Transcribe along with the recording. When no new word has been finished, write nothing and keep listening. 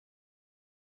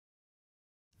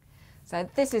So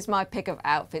this is my pick of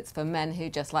outfits for men who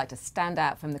just like to stand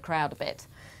out from the crowd a bit.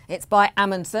 It's by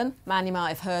Amundsen, man you might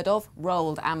have heard of,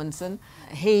 Roald Amundsen.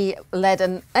 He led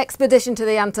an expedition to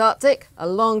the Antarctic a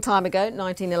long time ago,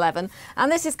 1911,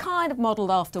 and this is kind of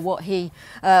modelled after what he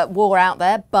wore out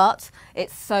there, but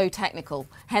it's so technical.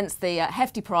 Hence the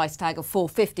hefty price tag of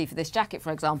 $450 for this jacket,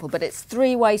 for example. But it's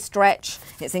three-way stretch,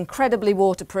 it's incredibly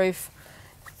waterproof,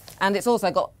 and it's also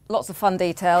got lots of fun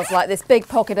details, like this big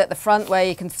pocket at the front where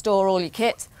you can store all your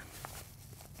kit,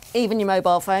 even your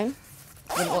mobile phone.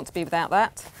 Wouldn't want to be without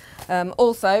that.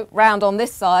 Also, round on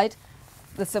this side,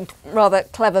 there's some rather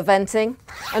clever venting,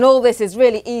 and all this is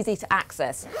really easy to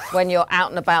access when you're out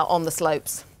and about on the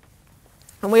slopes.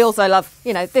 And we also love,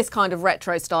 you know, this kind of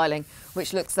retro styling,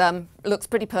 which looks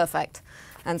pretty perfect.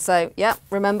 And so, yeah,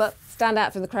 remember, stand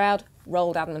out from the crowd,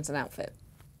 Roald Amundsen outfit.